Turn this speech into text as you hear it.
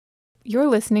You're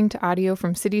listening to audio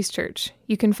from Cities Church.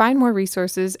 You can find more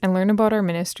resources and learn about our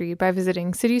ministry by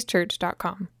visiting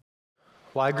citieschurch.com.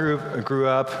 Well, I grew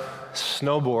up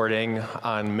snowboarding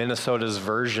on Minnesota's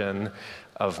version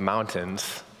of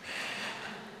mountains.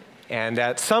 And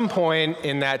at some point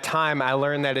in that time, I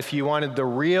learned that if you wanted the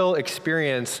real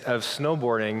experience of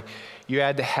snowboarding, you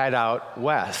had to head out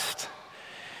west.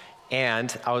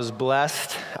 And I was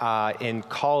blessed in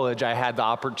college, I had the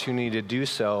opportunity to do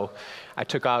so. I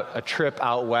took out a trip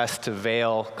out west to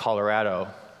Vail, Colorado.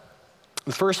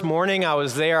 The first morning I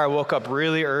was there, I woke up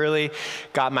really early,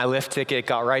 got my lift ticket,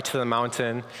 got right to the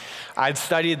mountain. I'd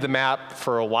studied the map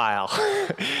for a while.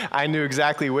 I knew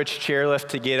exactly which chairlift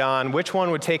to get on, which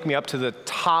one would take me up to the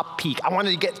top peak. I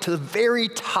wanted to get to the very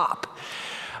top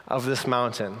of this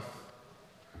mountain.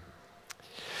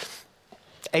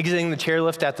 Exiting the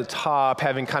chairlift at the top,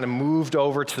 having kind of moved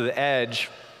over to the edge,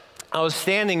 I was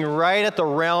standing right at the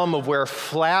realm of where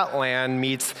flat land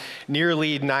meets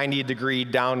nearly 90-degree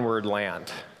downward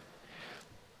land.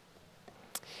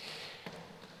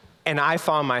 And I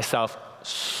found myself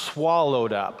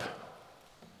swallowed up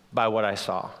by what I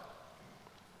saw.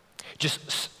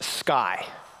 Just sky.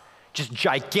 Just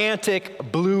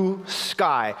gigantic blue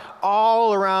sky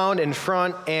all around, in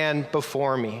front, and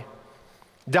before me.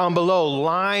 Down below,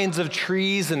 lines of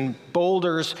trees and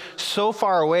boulders so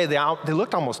far away, they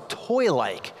looked almost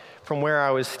toy-like from where I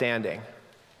was standing.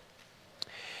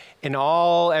 And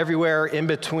everywhere in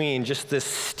between, just this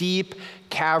steep,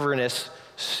 cavernous,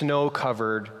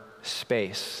 snow-covered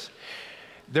space.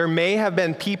 There may have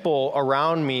been people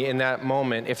around me in that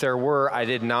moment. If there were, I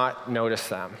did not notice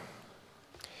them.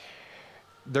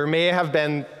 There may have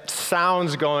been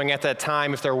sounds going at that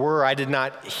time. If there were, I did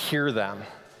not hear them.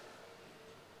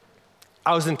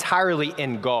 I was entirely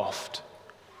engulfed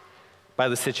by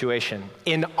the situation,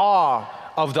 in awe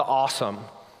of the awesome.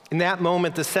 In that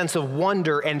moment, the sense of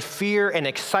wonder and fear and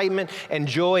excitement and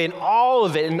joy and all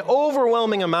of it in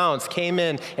overwhelming amounts came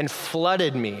in and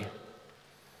flooded me.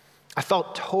 I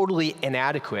felt totally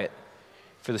inadequate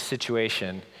for the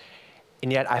situation,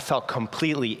 and yet I felt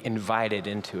completely invited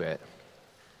into it.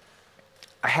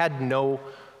 I had no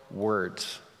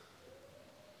words.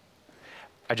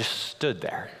 I just stood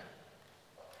there.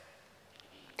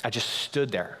 I just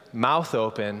stood there, mouth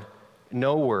open,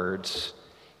 no words,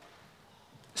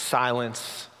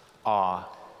 silence, awe,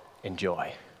 and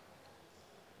joy.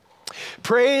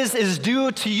 Praise is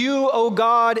due to you, O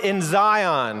God, in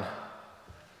Zion.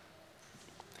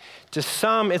 To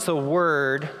some, it's a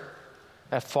word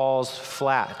that falls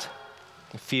flat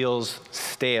and feels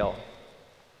stale.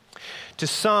 To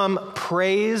some,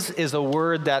 praise is a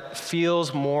word that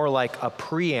feels more like a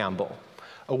preamble.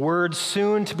 A word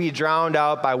soon to be drowned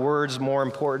out by words more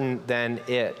important than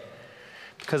it.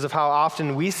 Because of how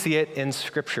often we see it in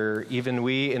Scripture, even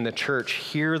we in the church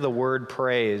hear the word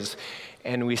praise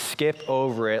and we skip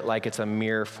over it like it's a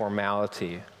mere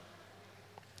formality.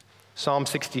 Psalm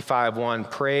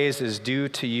 65:1, praise is due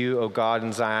to you, O God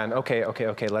in Zion.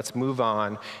 Okay, let's move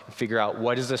on and figure out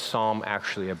what is this psalm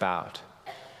actually about.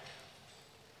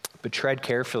 But tread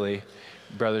carefully,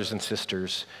 brothers and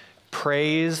sisters.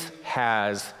 Praise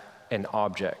has an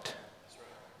object.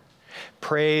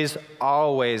 Praise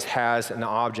always has an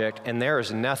object, and there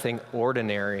is nothing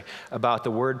ordinary about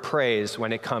the word praise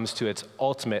when it comes to its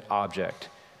ultimate object,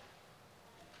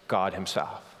 God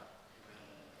Himself.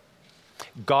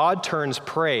 God turns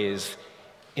praise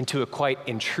into a quite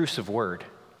intrusive word.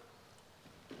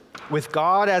 With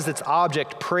God as its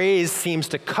object, praise seems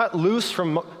to cut loose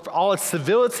from all its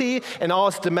civility and all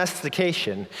its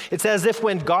domestication. It's as if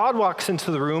when God walks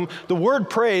into the room, the word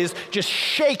praise just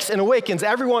shakes and awakens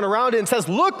everyone around it and says,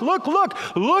 look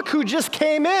who just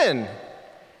came in.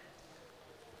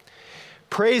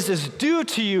 Praise is due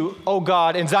to you, O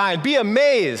God, in Zion. Be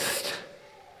amazed.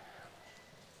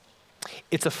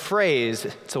 It's a phrase,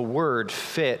 it's a word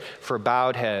fit for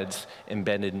bowed heads and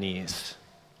bended knees.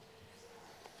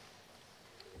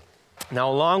 Now,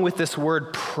 along with this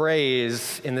word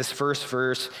praise in this first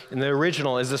verse, in the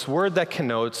original, is this word that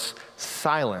connotes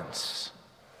silence.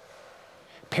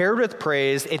 Paired with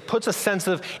praise, it puts a sense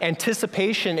of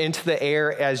anticipation into the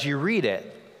air as you read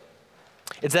it.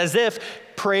 It's as if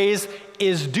praise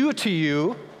is due to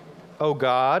you, O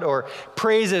God, or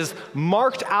praise is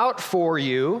marked out for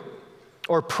you,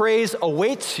 or praise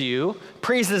awaits you,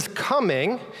 praise is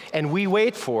coming, and we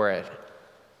wait for it.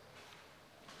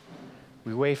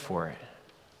 We wait for it.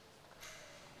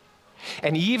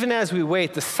 And even as we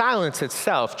wait, the silence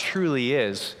itself truly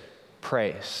is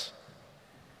praise.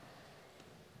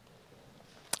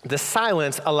 The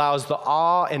silence allows the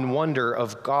awe and wonder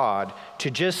of God to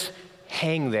just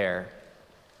hang there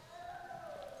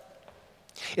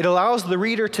It allows the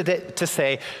reader to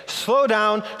say, slow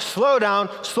down, slow down,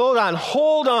 slow down,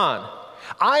 hold on.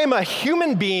 I am a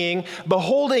human being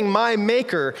beholding my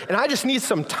maker, and I just need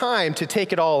some time to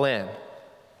take it all in.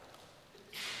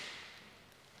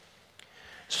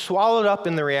 Swallowed up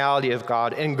in the reality of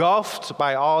God, engulfed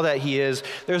by all that he is,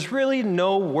 there's really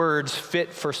no words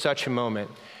fit for such a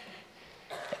moment.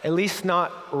 At least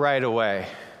not right away.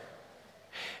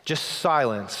 Just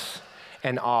silence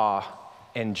and awe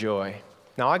and joy.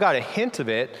 Now, I got a hint of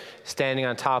it standing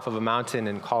on top of a mountain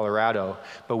in Colorado,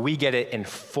 but we get it in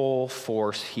full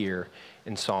force here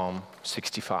in Psalm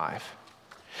 65.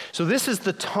 So this is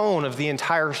the tone of the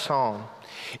entire psalm.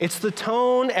 It's the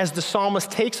tone as the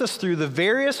psalmist takes us through the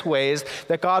various ways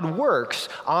that God works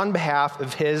on behalf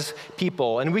of his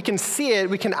people. And we can see it,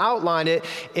 we can outline it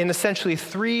in essentially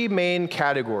three main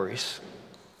categories.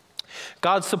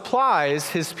 God supplies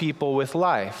his people with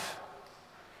life.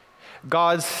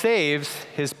 God saves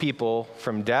his people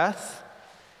from death,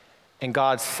 and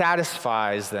God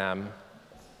satisfies them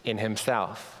in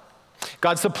himself.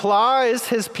 God supplies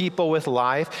his people with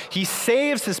life, he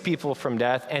saves his people from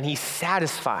death, and he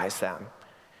satisfies them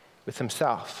with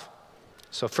himself.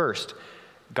 So first,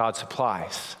 God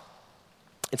supplies.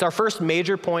 It's our first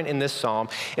major point in this psalm,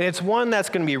 and it's one that's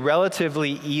going to be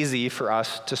relatively easy for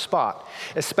us to spot,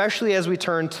 especially as we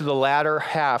turn to the latter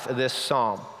half of this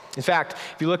psalm. In fact,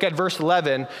 if you look at verse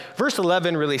 11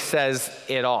 really says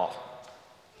it all.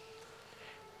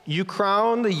 You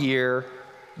crown the year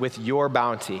with your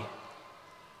bounty.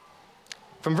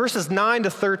 From verses 9 to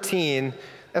 13,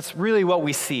 that's really what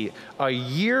we see. A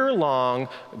year-long,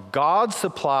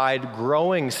 God-supplied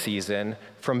growing season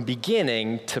from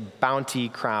beginning to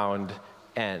bounty-crowned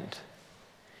end.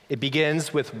 It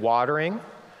begins with watering.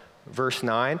 Verse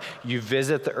 9, you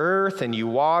visit the earth and you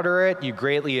water it, you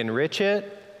greatly enrich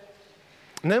it.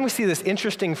 And then we see this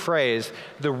interesting phrase,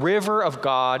 the river of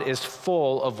God is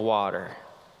full of water.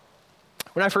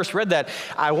 When I first read that,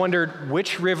 I wondered,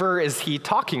 which river is he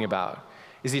talking about?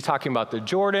 Is he talking about the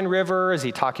Jordan River? Is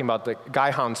he talking about the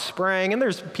Gihon Spring? And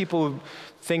there's people who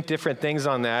think different things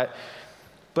on that.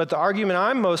 But the argument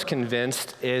I'm most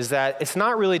convinced is that it's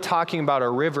not really talking about a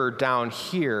river down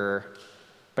here,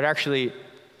 but actually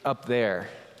up there.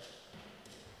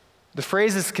 The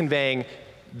phrase is conveying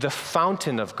the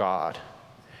fountain of God,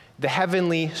 the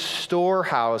heavenly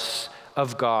storehouse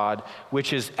of God,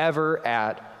 which is ever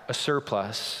at a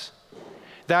surplus.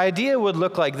 The idea would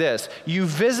look like this. You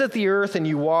visit the earth and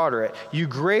you water it. You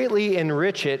greatly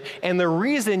enrich it. And the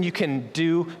reason you can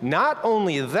do not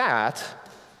only that,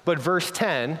 but verse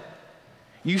 10,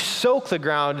 you soak the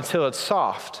ground until it's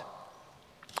soft.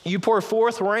 You pour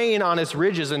forth rain on its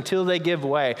ridges until they give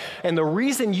way. And the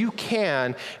reason you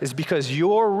can is because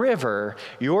your river,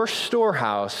 your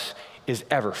storehouse, is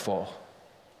ever full.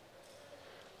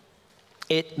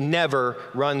 It never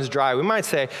runs dry. We might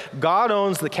say, God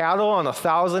owns the cattle on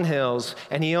 1,000 hills,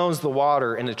 and he owns the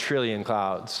water in 1,000,000,000,000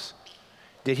 clouds.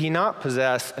 Did he not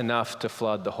possess enough to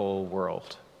flood the whole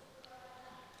world?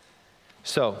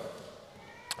 So,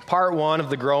 part one of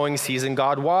the growing season,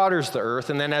 God waters the earth,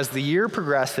 and then as the year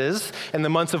progresses and the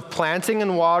months of planting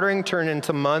and watering turn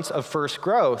into months of first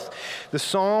growth, the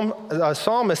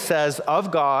psalmist says of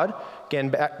God, again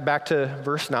back to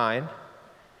verse 9,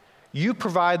 you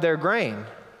provide their grain,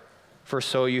 for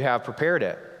so you have prepared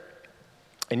it.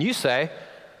 And you say,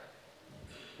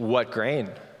 what grain?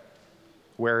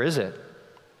 Where is it?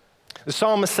 The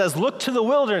psalmist says, look to the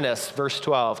wilderness, verse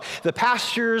 12. The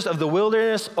pastures of the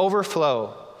wilderness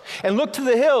overflow. And look to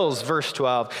the hills, verse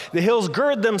 12. The hills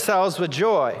gird themselves with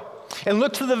joy. And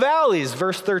look to the valleys,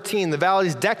 verse 13. The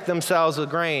valleys deck themselves with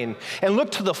grain. And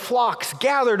look to the flocks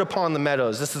gathered upon the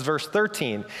meadows. This is verse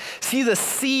 13. See the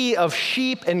sea of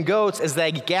sheep and goats as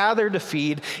they gather to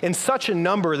feed in such a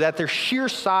number that their sheer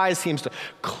size seems to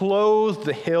clothe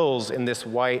the hills in this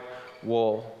white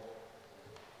wool.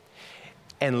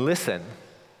 And listen,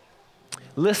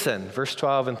 verse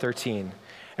 12 and 13,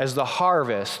 as the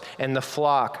harvest and the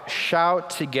flock shout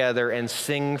together and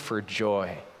sing for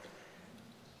joy.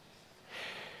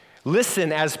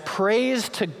 Listen as praise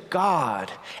to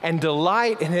God and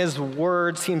delight in his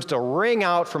word seems to ring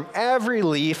out from every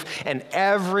leaf and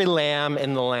every lamb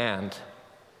in the land.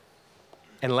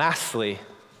 And lastly,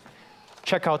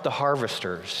 check out the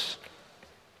harvesters.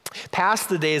 Past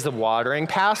the days of watering,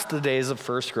 past the days of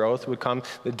first growth would come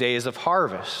the days of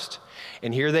harvest.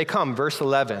 And here they come, verse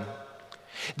 11.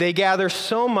 They gather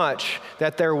so much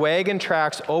that their wagon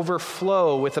tracks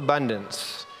overflow with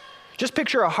abundance. Just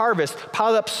picture a harvest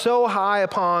piled up so high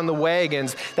upon the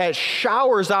wagons that it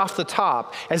showers off the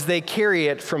top as they carry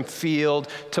it from field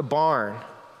to barn.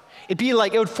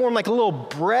 It would form like a little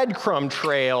breadcrumb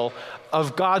trail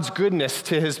of God's goodness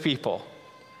to his people.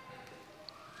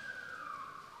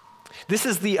 This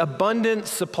is the abundant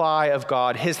supply of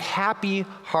God, his happy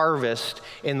harvest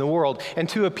in the world. And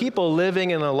to a people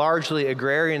living in a largely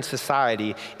agrarian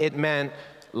society, it meant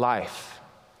life.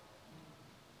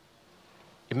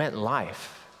 It meant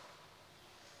life.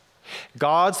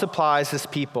 God supplies his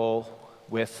people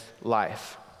with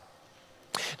life.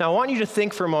 Now, I want you to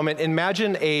think for a moment,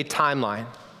 imagine a timeline.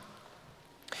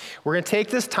 We're going to take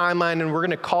this timeline and we're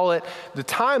going to call it the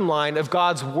timeline of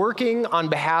God's working on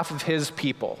behalf of his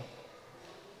people.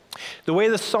 The way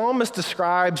the psalmist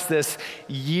describes this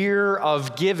year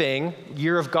of giving,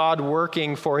 year of God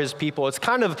working for his people,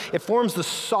 it forms the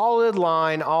solid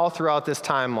line all throughout this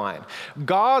timeline.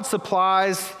 God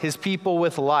supplies his people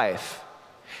with life.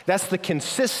 That's the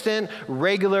consistent,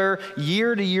 regular,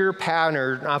 year-to-year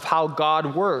pattern of how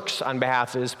God works on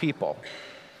behalf of his people.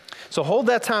 So hold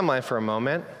that timeline for a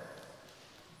moment.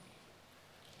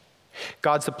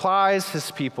 God supplies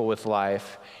his people with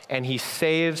life, and he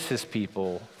saves his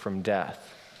people from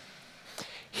death.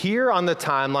 Here on the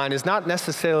timeline is not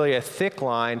necessarily a thick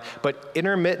line, but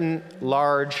intermittent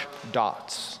large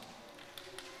dots.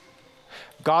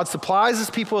 God supplies his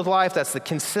people with life. That's the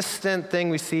consistent thing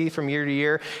we see from year to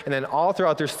year. And then all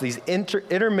throughout, there's these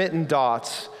intermittent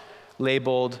dots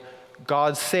labeled,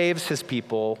 God saves his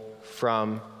people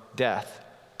from death.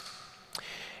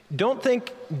 Don't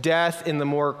think death in the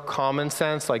more common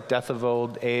sense, like death of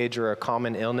old age or a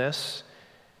common illness.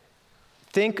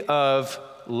 Think of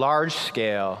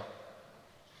large-scale,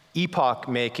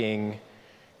 epoch-making,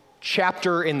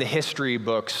 chapter in the history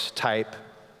books type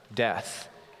death.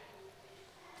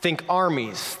 Think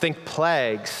armies, think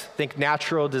plagues, think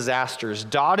natural disasters.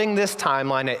 Dotting this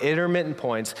timeline at intermittent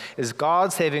points is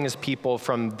God saving his people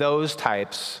from those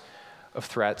types of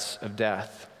threats of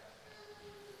death.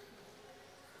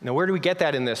 Now, where do we get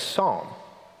that in this psalm?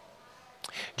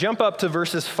 Jump up to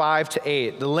verses 5 to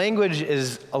 8. The language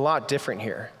is a lot different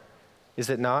here,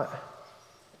 is it not?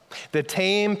 The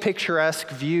tame, picturesque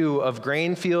view of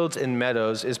grain fields and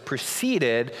meadows is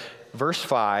preceded, verse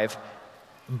 5,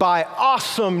 by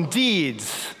awesome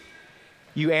deeds.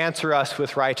 You answer us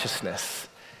with righteousness.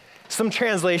 Some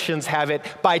translations have it,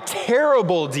 by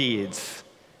terrible deeds.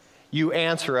 You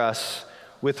answer us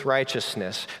with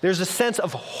righteousness. There's a sense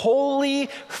of holy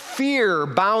fear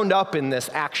bound up in this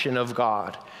action of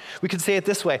God. We could say it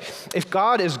this way: if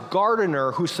God is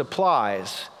gardener who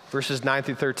supplies, verses 9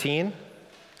 through 13,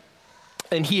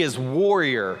 and he is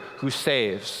warrior who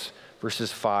saves,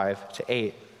 verses 5 to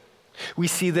 8. We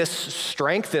see this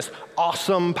strength, this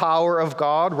awesome power of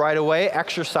God right away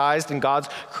exercised in God's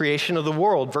creation of the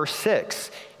world. Verse 6,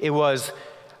 it was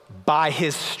by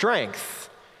his strength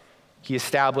he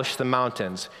established the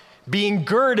mountains, being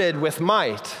girded with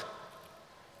might.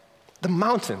 The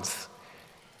mountains.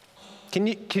 Can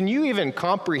you even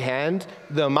comprehend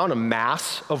the amount of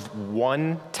mass of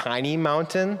one tiny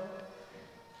mountain?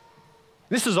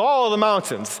 This is all the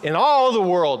mountains in all the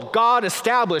world God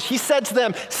established. He said to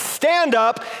them, stand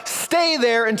up, stay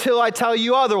there until I tell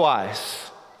you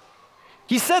otherwise.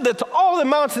 He said that to all the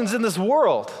mountains in this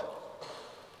world.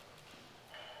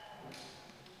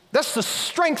 That's the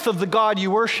strength of the God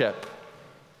you worship.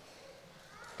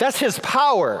 That's his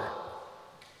power.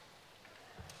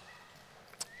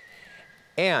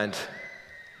 And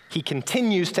he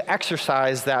continues to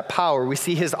exercise that power. We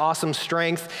see his awesome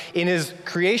strength in his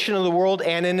creation of the world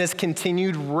and in his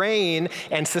continued reign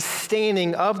and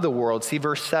sustaining of the world. See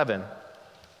verse 7.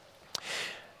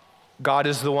 God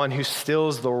is the one who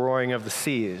stills the roaring of the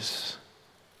seas.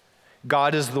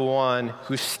 God is the one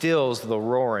who stills the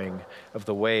roaring of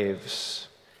the waves.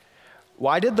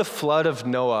 Why did the flood of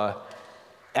Noah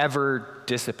ever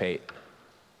dissipate?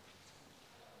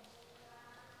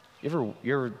 You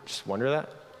ever just wonder that?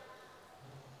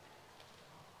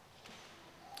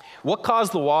 What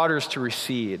caused the waters to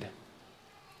recede?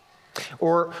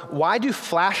 Or why do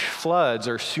flash floods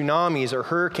or tsunamis or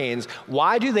hurricanes,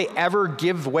 why do they ever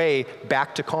give way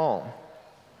back to calm?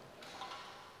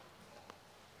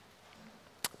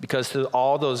 Because to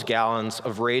all those gallons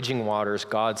of raging waters,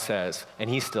 God says, and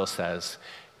he still says,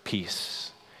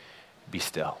 peace, be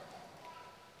still.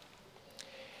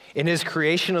 In his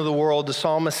creation of the world, the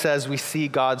psalmist says we see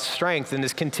God's strength. In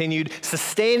his continued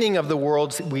sustaining of the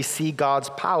world, we see God's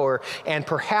power. And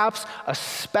perhaps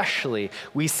especially,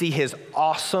 we see his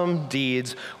awesome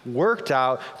deeds worked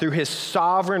out through his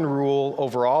sovereign rule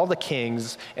over all the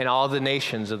kings and all the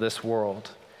nations of this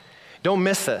world. Don't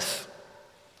miss this.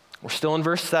 We're still in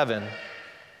verse 7.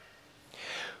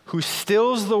 Who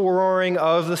stills the roaring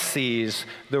of the seas,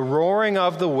 the roaring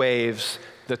of the waves,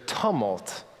 the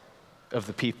tumult of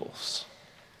the peoples.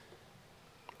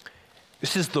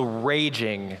 This is the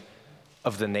raging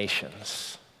of the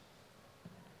nations.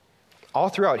 All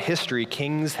throughout history,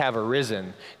 kings have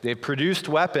arisen. They've produced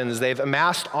weapons, they've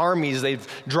amassed armies, they've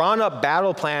drawn up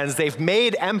battle plans, they've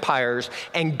made empires,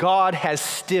 and God has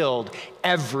stilled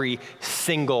every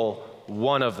single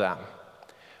one of them.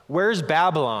 Where's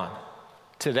Babylon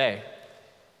today?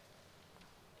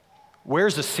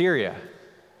 Where's Assyria?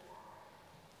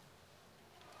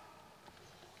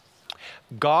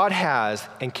 God has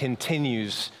and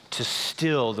continues to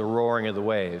still the roaring of the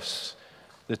waves,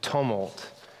 the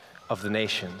tumult of the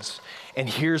nations. And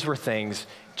here's where things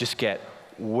just get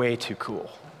way too cool.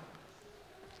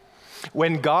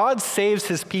 When God saves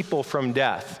his people from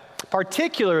death,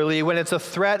 particularly when it's a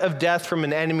threat of death from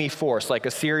an enemy force like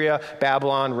Assyria,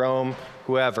 Babylon, Rome,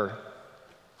 whoever,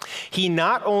 he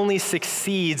not only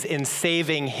succeeds in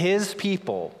saving his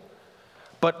people,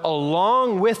 but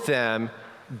along with them,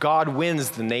 God wins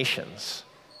the nations.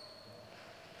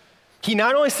 He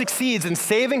not only succeeds in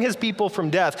saving his people from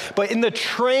death, but in the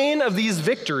train of these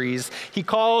victories, he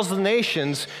calls the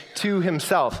nations to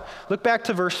himself. Look back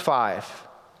to verse 5.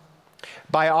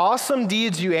 By awesome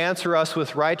deeds you answer us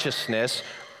with righteousness,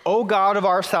 O God of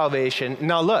our salvation.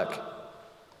 Now look,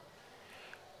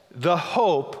 the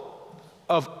hope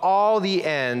of all the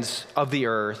ends of the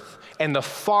earth and the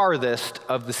farthest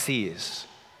of the seas.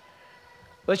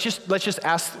 Let's just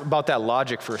ask about that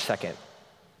logic for a second.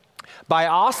 By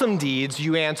awesome deeds,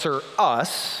 you answer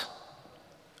us.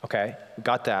 Okay,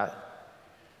 got that.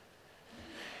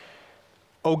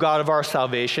 O God of our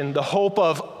salvation, the hope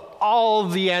of all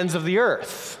the ends of the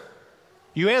earth.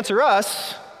 You answer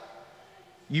us,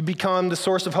 you become the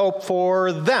source of hope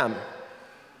for them.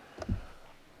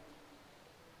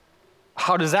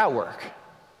 How does that work?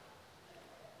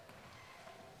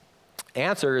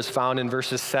 Answer is found in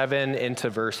verses 7 into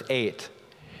verse 8.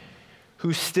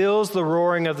 Who stills the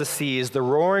roaring of the seas, the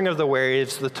roaring of the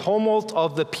waves, the tumult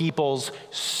of the peoples,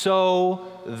 so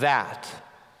that.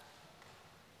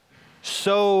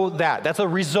 That's a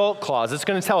result clause. It's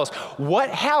going to tell us what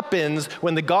happens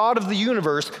when the God of the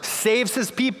universe saves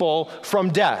his people from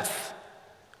death.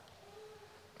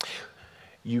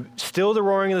 You still the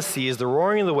roaring of the seas, the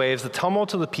roaring of the waves, the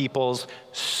tumult of the peoples,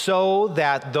 so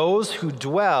that those who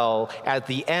dwell at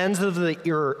the ends of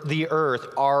the earth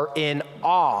are in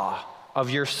awe of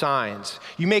your signs.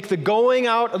 You make the going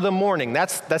out of the morning,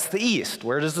 that's the east.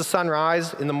 Where does the sun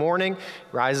rise in the morning? It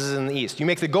rises in the east. You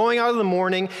make the going out of the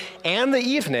morning and the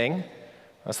evening,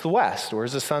 that's the west. Where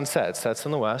does the sun set? It sets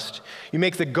in the west. You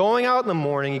make the going out in the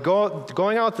morning,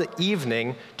 going out the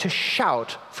evening to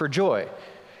shout for joy.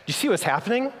 Do you see what's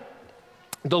happening?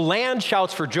 The land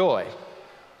shouts for joy,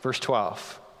 verse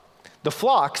 12. The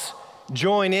flocks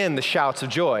join in the shouts of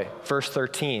joy, verse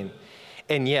 13.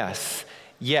 And yes,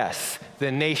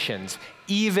 the nations,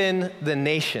 even the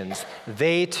nations,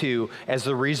 they too, as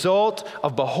a result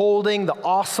of beholding the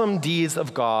awesome deeds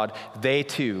of God, they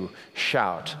too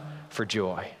shout for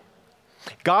joy.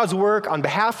 God's work on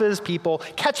behalf of his people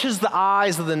catches the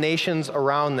eyes of the nations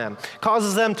around them,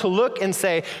 causes them to look and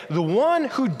say, the one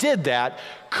who did that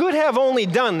could have only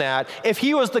done that if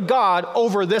he was the God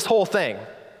over this whole thing.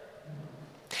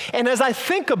 And as I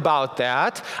think about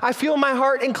that, I feel my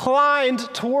heart inclined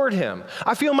toward him.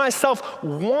 I feel myself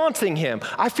wanting him.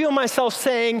 I feel myself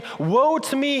saying, woe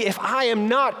to me if I am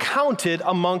not counted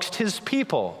amongst his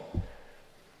people.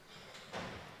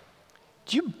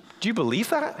 Do you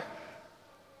believe that?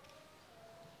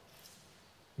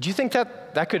 Do you think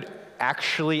that could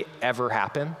actually ever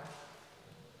happen?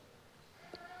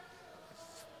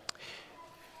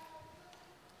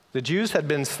 The Jews had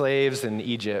been slaves in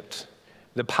Egypt,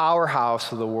 the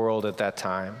powerhouse of the world at that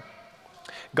time.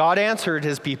 God answered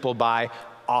his people by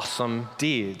awesome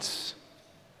deeds.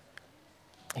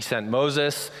 He sent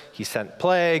Moses, he sent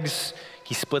plagues,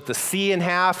 he split the sea in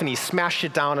half, and he smashed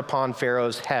it down upon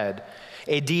Pharaoh's head.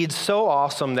 A deed so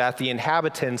awesome that the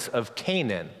inhabitants of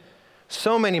Canaan,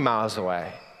 so many miles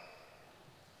away,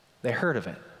 they heard of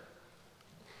it.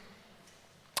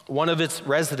 One of its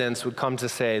residents would come to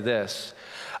say this,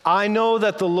 I know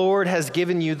that the Lord has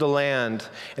given you the land,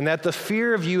 and that the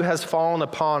fear of you has fallen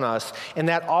upon us, and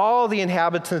that all the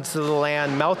inhabitants of the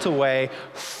land melt away,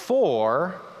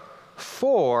 for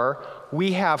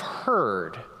we have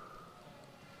heard.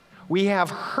 We have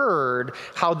heard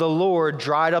how the Lord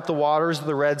dried up the waters of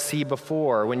the Red Sea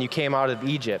before when you came out of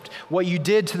Egypt, what you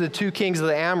did to the 2 kings of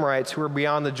the Amorites who were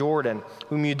beyond the Jordan,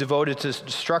 whom you devoted to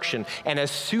destruction. And as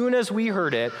soon as we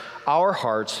heard it, our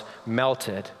hearts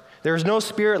melted. There is no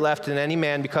spirit left in any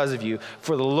man because of you.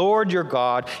 For the Lord your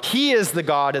God, he is the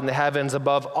God in the heavens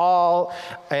above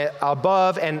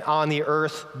and on the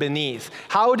earth beneath.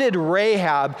 How did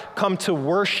Rahab come to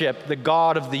worship the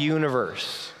God of the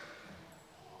universe?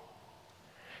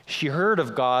 She heard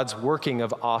of God's working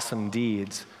of awesome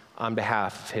deeds on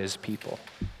behalf of his people.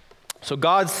 So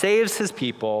God saves his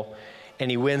people,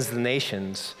 and he wins the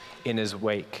nations in his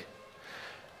wake.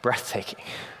 Breathtaking,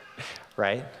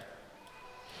 right?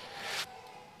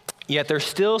 Yet there's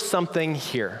still something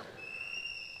here.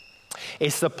 A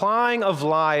supplying of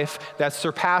life that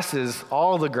surpasses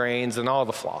all the grains and all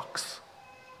the flocks.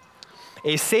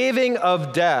 A saving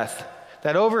of death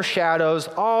that overshadows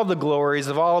all the glories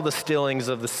of all the stillings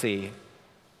of the sea.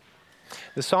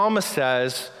 The psalmist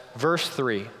says, verse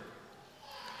 3,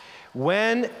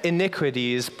 when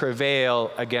iniquities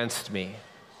prevail against me.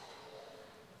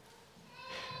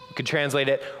 You could translate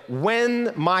it,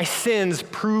 when my sins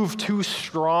prove too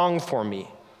strong for me.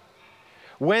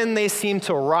 When they seem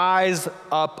to rise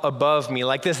up above me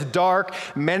like this dark,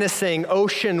 menacing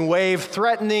ocean wave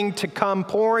threatening to come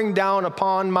pouring down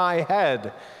upon my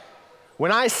head.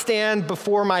 When I stand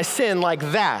before my sin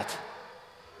like that.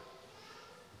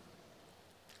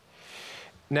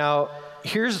 Now,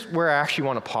 here's where I actually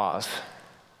want to pause.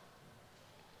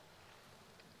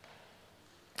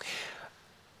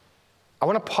 I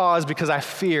want to pause because I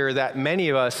fear that many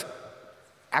of us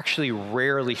actually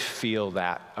rarely feel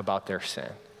that about their sin.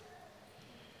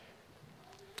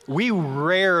 We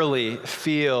rarely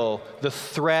feel the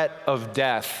threat of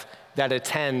death that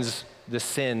attends the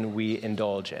sin we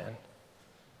indulge in.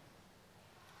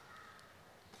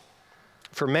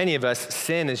 For many of us,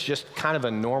 sin is just kind of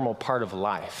a normal part of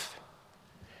life.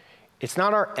 It's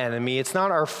not our enemy, it's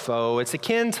not our foe. It's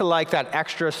akin to like that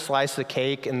extra slice of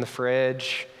cake in the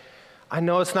fridge. I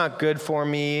know it's not good for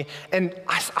me, and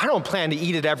I don't plan to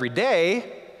eat it every day,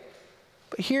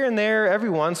 but here and there, every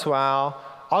once in a while,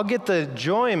 I'll get the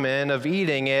enjoyment of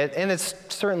eating it, and it's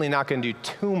certainly not going to do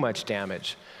too much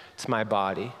damage to my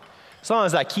body, as long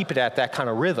as I keep it at that kind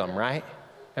of rhythm, right?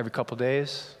 Every couple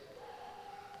days.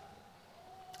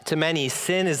 To many,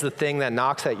 sin is the thing that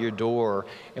knocks at your door,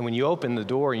 and when you open the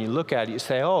door and you look at it, you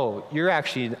say, oh, you're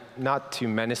actually not too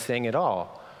menacing at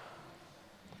all.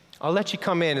 I'll let you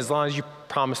come in as long as you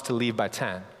promise to leave by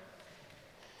 10.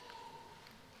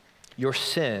 Your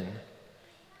sin,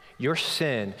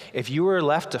 if you were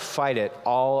left to fight it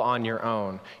all on your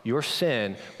own, your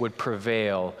sin would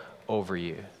prevail over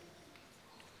you.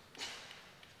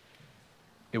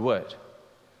 It would.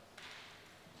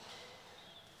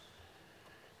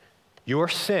 Your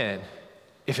sin,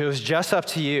 if it was just up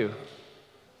to you,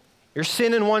 your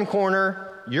sin in one corner,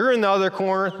 you're in the other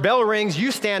corner, bell rings,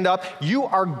 you stand up, you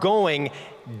are going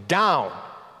down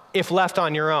if left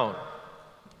on your own.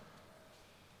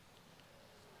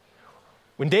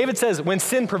 When David says, when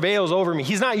sin prevails over me,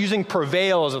 he's not using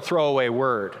prevail as a throwaway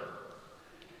word.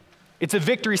 It's a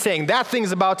victory saying, that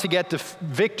thing's about to get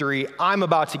victory, I'm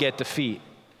about to get defeat.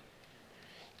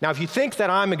 Now, if you think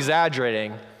that I'm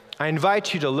exaggerating, I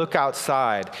invite you to look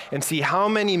outside and see how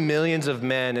many millions of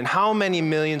men and how many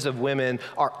millions of women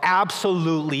are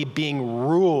absolutely being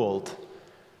ruled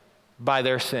by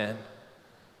their sin.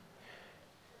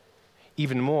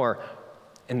 Even more,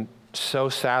 and so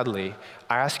sadly,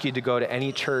 I ask you to go to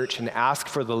any church and ask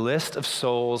for the list of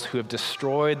souls who have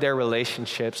destroyed their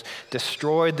relationships,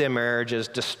 destroyed their marriages,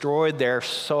 destroyed their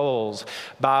souls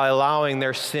by allowing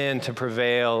their sin to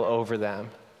prevail over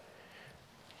them.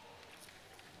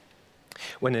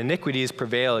 When iniquities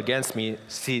prevail against me,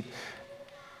 see,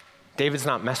 David's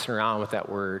not messing around with that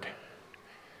word.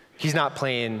 He's not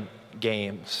playing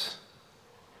games.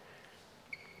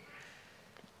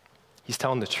 He's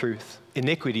telling the truth.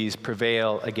 Iniquities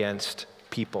prevail against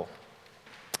people.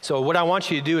 So what I want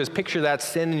you to do is picture that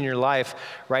sin in your life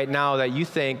right now that you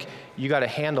think you got a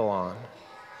handle on.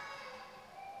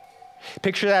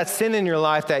 Picture that sin in your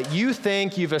life that you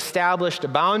think you've established a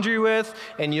boundary with,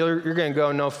 and you're going to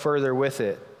go no further with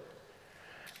it.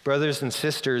 Brothers and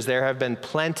sisters, there have been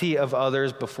plenty of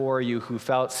others before you who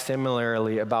felt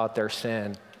similarly about their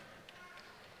sin.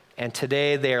 And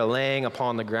today they are laying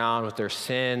upon the ground with their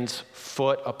sins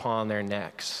foot upon their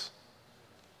necks.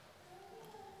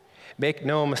 Make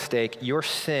no mistake, your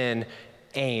sin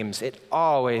aims, it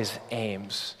always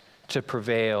aims to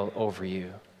prevail over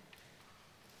you.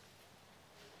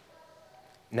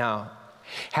 Now,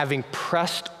 having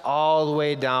pressed all the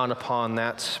way down upon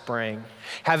that spring,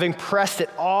 having pressed it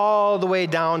all the way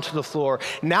down to the floor,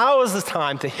 now is the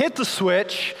time to hit the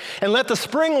switch and let the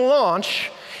spring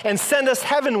launch and send us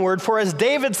heavenward. For as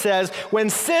David says, when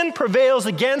sin prevails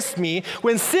against me,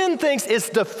 when sin thinks it's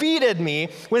defeated me,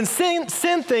 when sin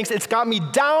thinks it's got me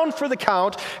down for the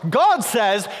count, God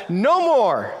says, no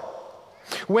more.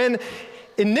 When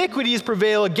iniquities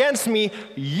prevail against me,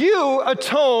 you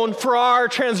atone for our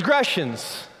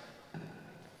transgressions.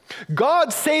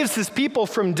 God saves his people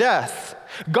from death.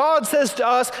 God says to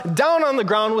us, down on the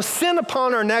ground with sin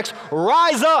upon our necks,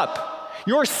 rise up.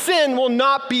 Your sin will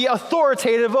not be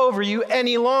authoritative over you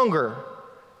any longer.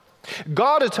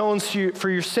 God atones for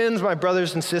your sins, my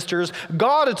brothers and sisters.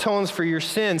 God atones for your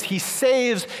sins. He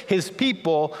saves his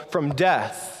people from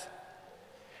death.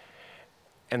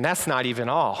 And that's not even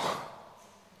all.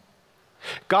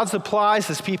 God supplies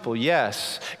his people,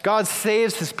 yes. God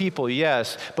saves his people,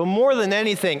 yes. But more than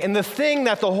anything, and the thing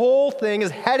that the whole thing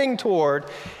is heading toward,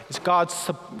 is God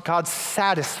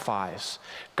satisfies.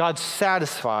 God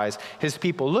satisfies his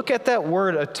people. Look at that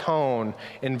word atone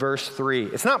in verse 3.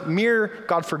 It's not mere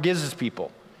God forgives his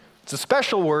people. It's a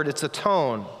special word, it's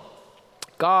atone.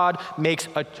 God makes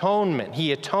atonement.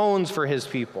 He atones for his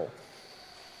people.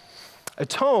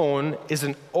 Atone is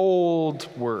an old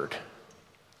word.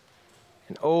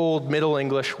 An old Middle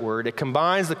English word. It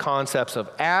combines the concepts of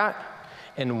at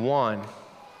and one.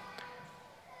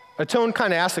 Atone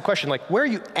kind of asks the question, like, where are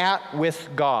you at with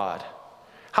God?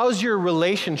 How's your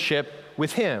relationship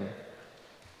with him?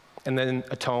 And then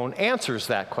atone answers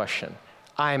that question.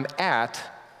 I'm at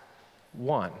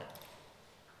one.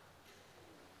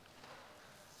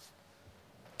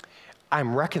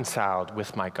 I'm reconciled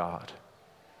with my God.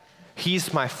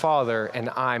 He's my father and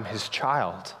I'm his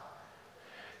child.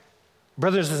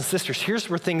 Brothers and sisters, here's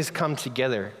where things come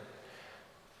together.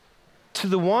 To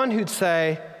the one who'd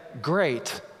say,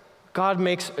 great, God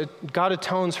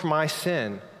atones for my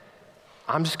sin.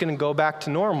 I'm just going to go back to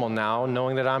normal now,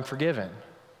 knowing that I'm forgiven.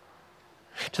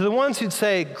 To the ones who'd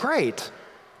say, great,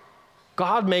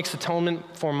 God makes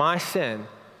atonement for my sin.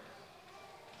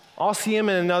 I'll see him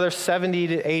in another 70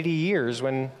 to 80 years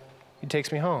when he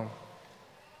takes me home.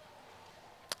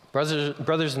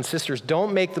 Brothers and sisters,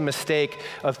 don't make the mistake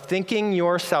of thinking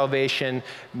your salvation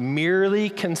merely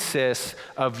consists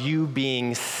of you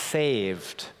being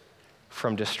saved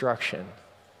from destruction.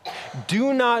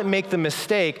 Do not make the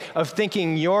mistake of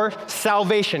thinking your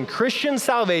salvation, Christian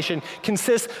salvation,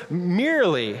 consists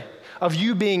merely of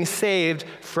you being saved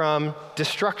from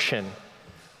destruction.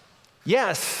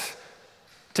 Yes,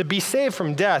 to be saved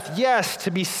from death. Yes,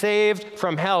 to be saved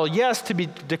from hell. Yes, to be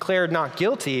declared not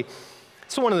guilty.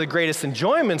 It's one of the greatest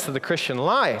enjoyments of the Christian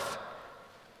life,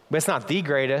 but it's not the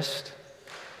greatest.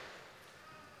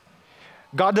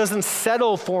 God doesn't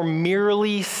settle for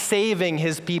merely saving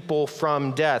his people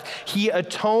from death. He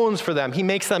atones for them. He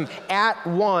makes them at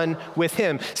one with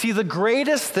him. See, the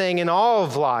greatest thing in all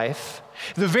of life,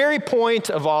 the very point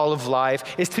of all of life,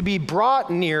 is to be brought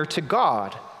near to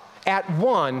God, at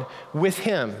one with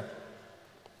him.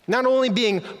 Not only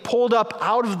being pulled up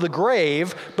out of the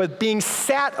grave, but being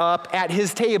sat up at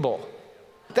his table.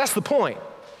 That's the point.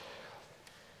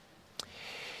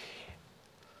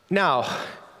 Now,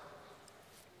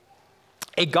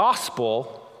 a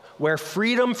gospel where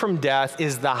freedom from death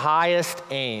is the highest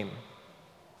aim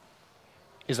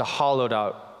is a hollowed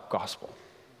out gospel.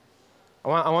 I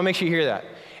want to make sure you hear that.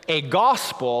 A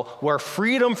gospel where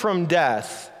freedom from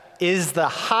death is the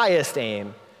highest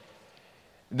aim,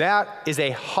 that is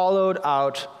a hollowed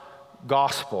out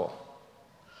gospel.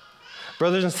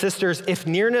 Brothers and sisters, if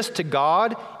nearness to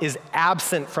God is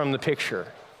absent from the picture,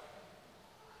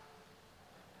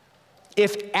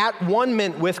 if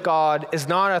at-one-ment with God is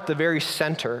not at the very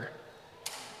center,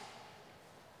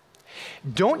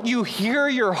 don't you hear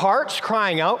your hearts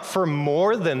crying out for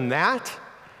more than that?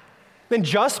 Than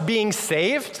just being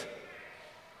saved?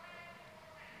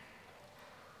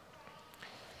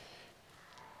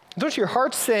 Don't your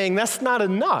hearts saying that's not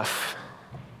enough?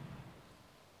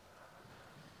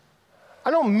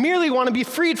 I don't merely want to be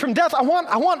freed from death. I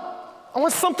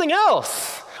want something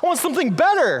else. I want something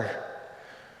better.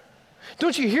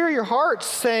 Don't you hear your heart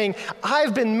saying,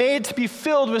 I've been made to be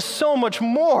filled with so much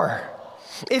more?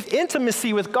 If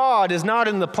intimacy with God is not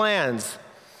in the plans,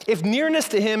 if nearness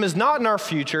to him is not in our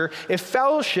future, if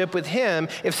fellowship with him,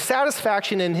 if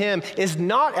satisfaction in him is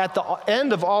not at the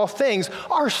end of all things,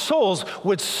 our souls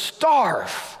would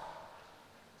starve.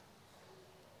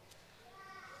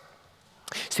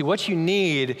 See, what you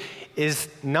need is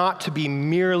not to be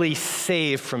merely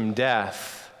saved from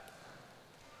death,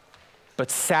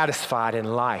 but satisfied in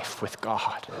life with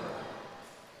God.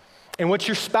 And what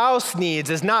your spouse needs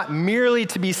is not merely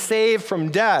to be saved from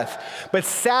death, but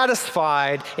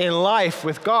satisfied in life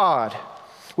with God.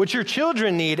 What your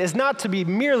children need is not to be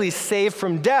merely saved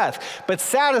from death, but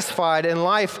satisfied in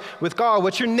life with God.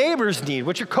 What your neighbors need,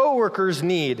 what your coworkers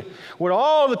need, what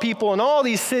all the people in all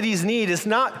these cities need is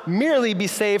not merely be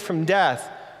saved from death,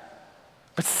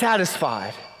 but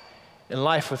satisfied in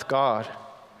life with God.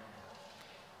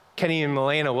 Kenny and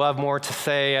Milena will have more to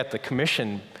say at the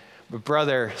commission, but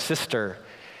brother, sister,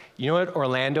 you know what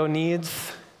Orlando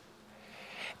needs?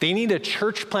 They need a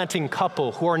church planting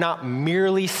couple who are not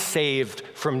merely saved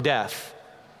from death,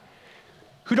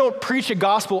 who don't preach a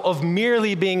gospel of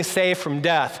merely being saved from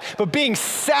death, but being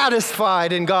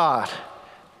satisfied in God.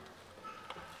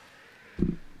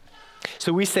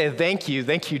 So we say thank you,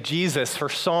 Jesus, for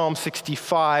Psalm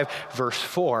 65, verse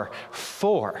 4.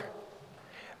 For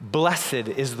blessed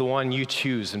is the one you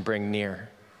choose and bring near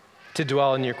to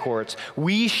dwell in your courts.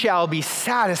 We shall be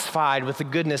satisfied with the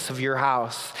goodness of your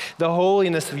house, the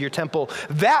holiness of your temple.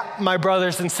 That, my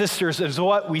brothers and sisters, is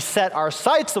what we set our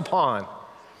sights upon.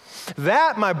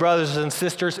 That, my brothers and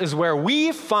sisters, is where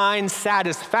we find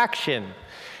satisfaction,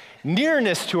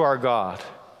 nearness to our God.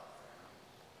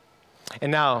 And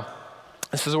now,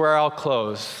 this is where I'll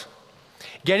close.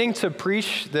 Getting to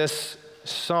preach this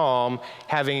psalm,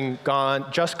 having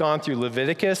just gone through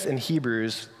Leviticus and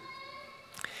Hebrews,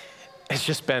 it's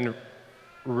just been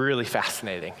really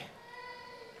fascinating.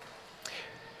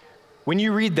 When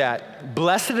you read that,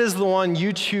 blessed is the one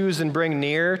you choose and bring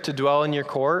near to dwell in your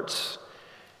courts,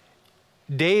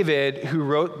 David, who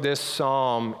wrote this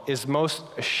psalm, is most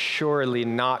assuredly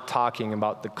not talking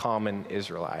about the common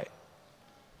Israelite.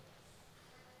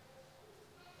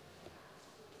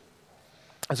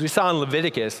 As we saw in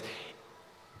Leviticus,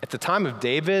 at the time of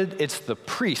David, it's the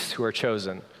priests who are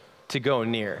chosen to go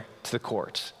near to the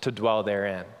courts, to dwell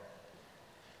therein.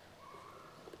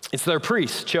 It's their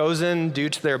priests, chosen due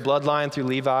to their bloodline through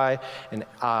Levi and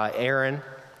Aaron.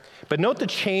 But note the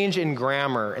change in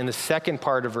grammar in the second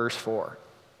part of verse 4.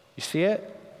 You see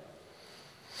it?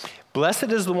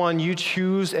 Blessed is the one you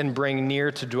choose and bring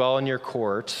near to dwell in your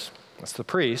courts. That's the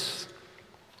priests.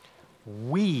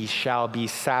 We shall be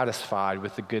satisfied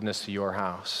with the goodness of your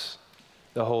house,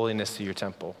 the holiness of your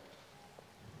temple.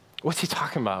 What's he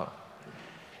talking about?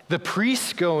 The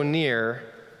priests go near.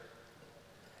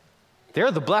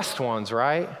 They're the blessed ones,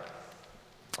 right?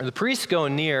 The priests go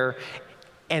near,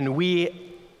 and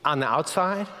we, on the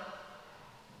outside,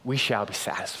 we shall be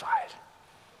satisfied.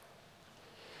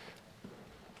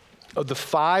 Of the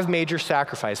 5 major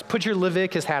sacrifices, put your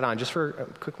Leviticus hat on just for a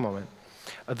quick moment.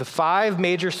 Of the 5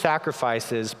 major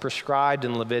sacrifices prescribed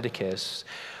in Leviticus,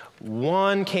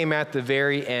 one came at the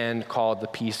very end called the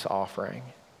peace offering.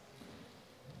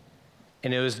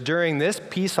 And it was during this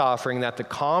peace offering that the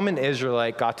common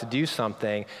Israelite got to do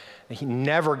something that he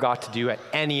never got to do at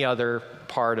any other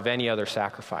part of any other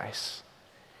sacrifice.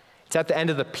 It's at the end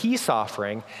of the peace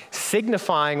offering,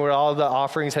 signifying what all the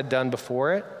offerings had done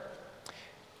before it.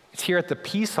 It's here at the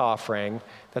peace offering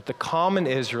that the common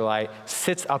Israelite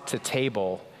sits up to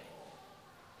table.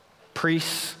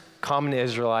 Priests, common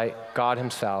Israelite, God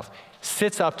himself,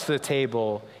 sits up to the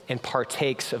table and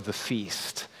partakes of the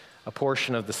feast, a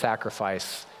portion of the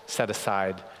sacrifice set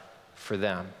aside for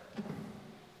them.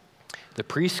 The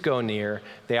priests go near,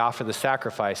 they offer the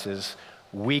sacrifices,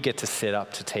 we get to sit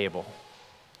up to table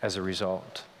as a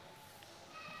result.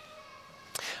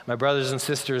 My brothers and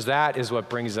sisters, that is what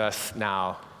brings us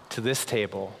now to this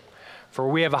table. For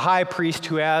we have a high priest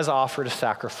who has offered a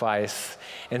sacrifice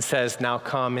and says, now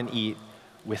come and eat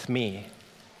with me.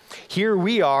 Here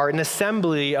we are, an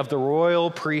assembly of the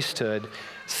royal priesthood,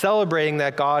 celebrating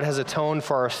that God has atoned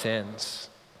for our sins.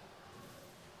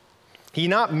 He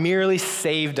not merely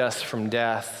saved us from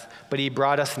death, but he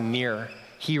brought us near.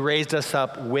 He raised us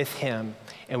up with him,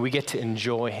 and we get to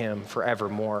enjoy him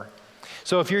forevermore.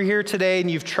 So if you're here today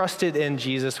and you've trusted in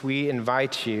Jesus, we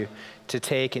invite you to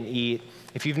take and eat.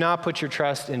 If you've not put your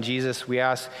trust in Jesus, we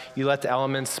ask you let the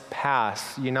elements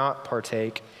pass, you not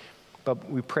partake.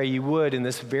 But we pray you would, in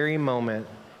this very moment,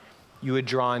 you would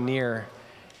draw near,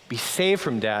 be saved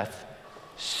from death,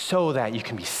 so that you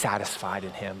can be satisfied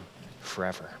in him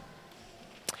forever.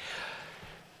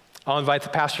 I'll invite the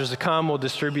pastors to come. We'll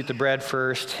distribute the bread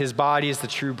first. His body is the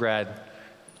true bread.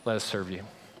 Let us serve you.